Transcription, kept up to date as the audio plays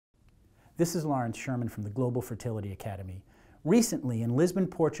This is Lawrence Sherman from the Global Fertility Academy. Recently, in Lisbon,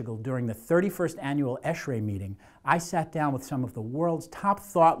 Portugal, during the 31st annual ESHRE meeting, I sat down with some of the world's top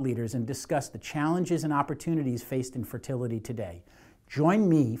thought leaders and discussed the challenges and opportunities faced in fertility today. Join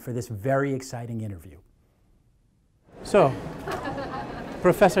me for this very exciting interview. So,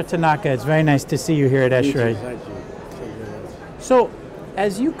 Professor Tanaka, it's very nice to see you here at ESHRE. Thank you. So,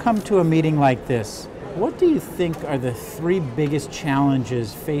 as you come to a meeting like this, what do you think are the three biggest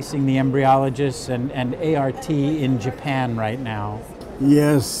challenges facing the embryologists and ART in Japan right now?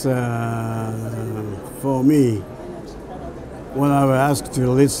 Yes, for me, when I was asked to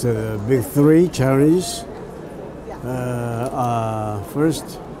list the big three challenges,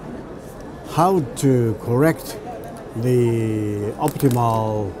 first, how to correct the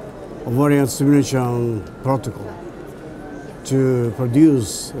optimal ovarian stimulation protocol to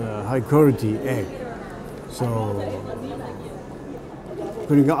produce high quality egg. So,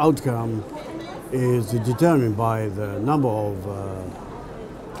 clinical outcome is determined by the number of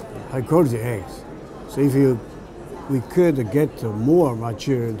high quality eggs. So if we could get more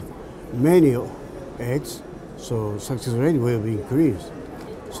matured many eggs, so success rate will be increased.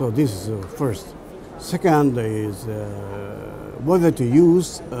 So this is first. Second is whether to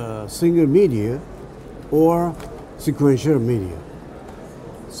use single media or sequential media.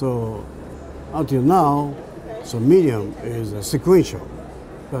 So until now, so medium is sequential,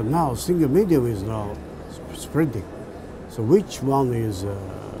 but now single medium is now spreading. So which one is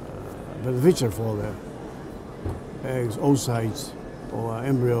beneficial for the eggs, oocytes, or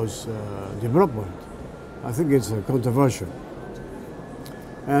embryos development? I think it's controversial.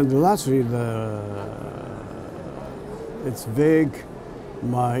 And lastly, it's vague.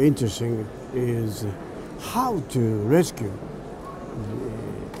 My interesting is how to rescue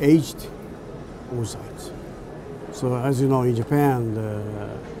the aged oocytes. So as you know, in Japan, the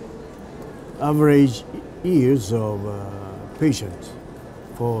average years of patients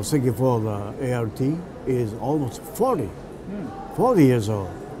for seeking for the ART is almost 40, 40 years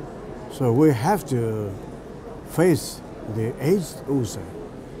old. So we have to face the aged oocyte.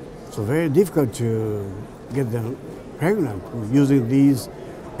 So very difficult to get them pregnant using these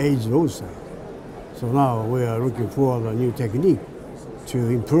aged oocytes. So now we are looking for a new technique to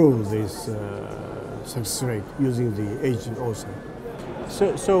improve this success rate using the aged oocyte.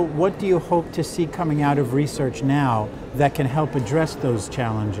 So what do you hope to see coming out of research now that can help address those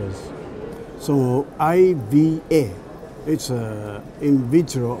challenges? So IVA, it's an in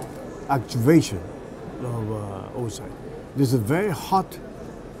vitro activation of oocyte. This is a very hot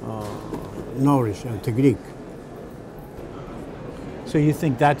knowledge and technique. So you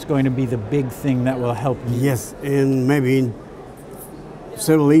think that's going to be the big thing that will help you? Yes, and maybe in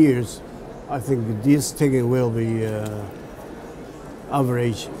several years, I think this technique will be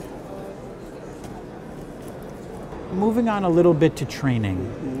average. Moving on a little bit to training,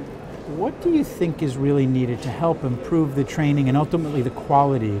 what do you think is really needed to help improve the training and ultimately the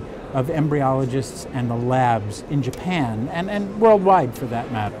quality of embryologists and the labs in Japan and worldwide for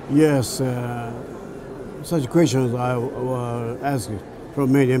that matter? Yes, such questions I was asked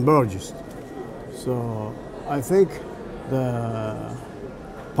from many embryologists. So I think the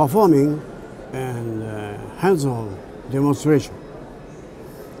performing and hands-on demonstration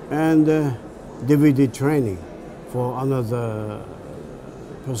and DVD training for another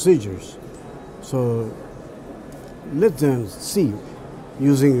procedures. So let them see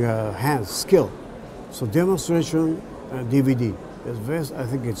using hands skill. So demonstration and DVD is best. I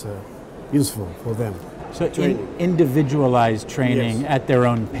think it's useful for them. So individualized training, yes, at their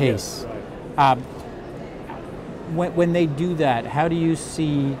own pace. Yes, right. When they do that, how do you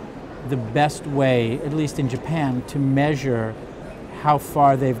see the best way, at least in Japan, to measure how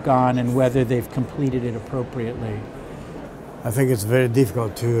far they've gone and whether they've completed it appropriately? I think it's very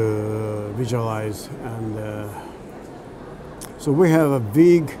difficult to visualize, and so we have a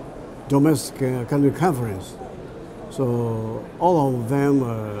big domestic country conference. So all of them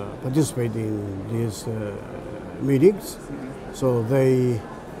participate in these meetings. So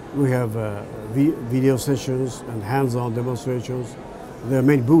we have video sessions and hands-on demonstrations. They're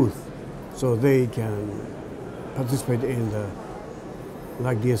made booth, so they can participate in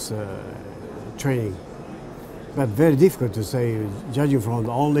like this training. But very difficult to say, judging from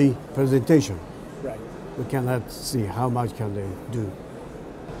the only presentation. Right. We cannot see how much can they do.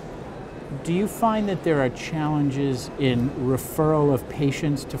 Do you find that there are challenges in referral of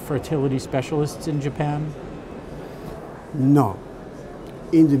patients to fertility specialists in Japan? No.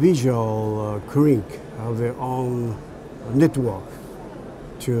 Individual clinic have their own network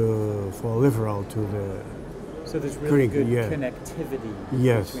for referral to the So there's really clinic, good yeah. connectivity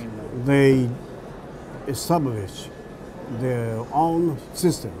Yes, between them. they establish their own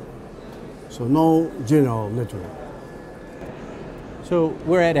system, so no general network. So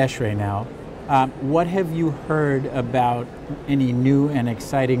we're at ESHRE now. What have you heard about any new and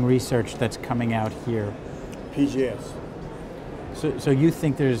exciting research that's coming out here? PGS. So you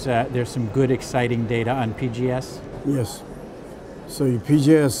think there's some good, exciting data on PGS? Yes. So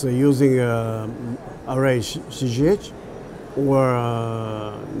PGS using array CGH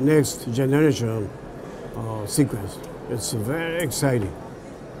or next generation sequence. It's very exciting.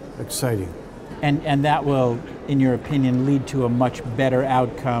 Exciting. And that will, in your opinion, lead to a much better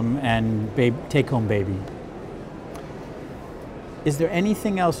outcome and take-home baby. Is there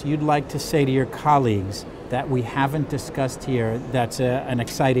anything else you'd like to say to your colleagues that we haven't discussed here that's an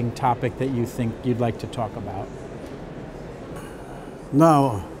exciting topic that you think you'd like to talk about?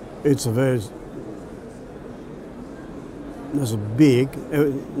 Now, it's a big,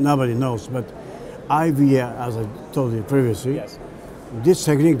 nobody knows, but IVF, as I told you previously, Yes. this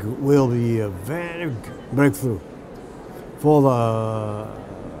technique will be a very breakthrough for the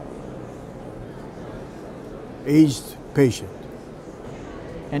aged patient.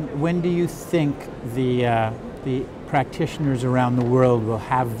 And when do you think the practitioners around the world will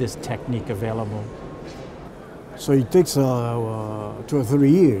have this technique available? So it takes 2 or 3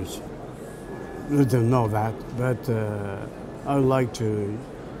 years. Let them know that, but I would like to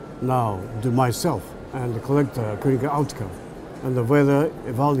now do myself and collect a clinical outcome and whether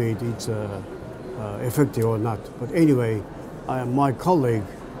evaluate it's effective or not. But anyway, my colleague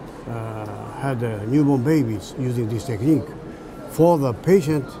had newborn babies using this technique for the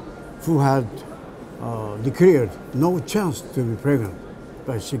patient who had declared no chance to be pregnant,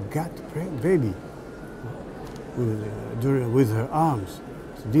 but she got baby with her arms.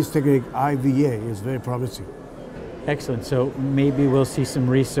 So this technique, IVA, is very promising. Excellent. So maybe we'll see some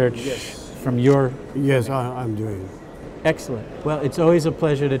research Yes. from your... Yes, I'm doing. Excellent. Well, it's always a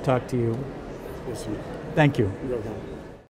pleasure to talk to you. Yes, sir. Thank you. You're welcome.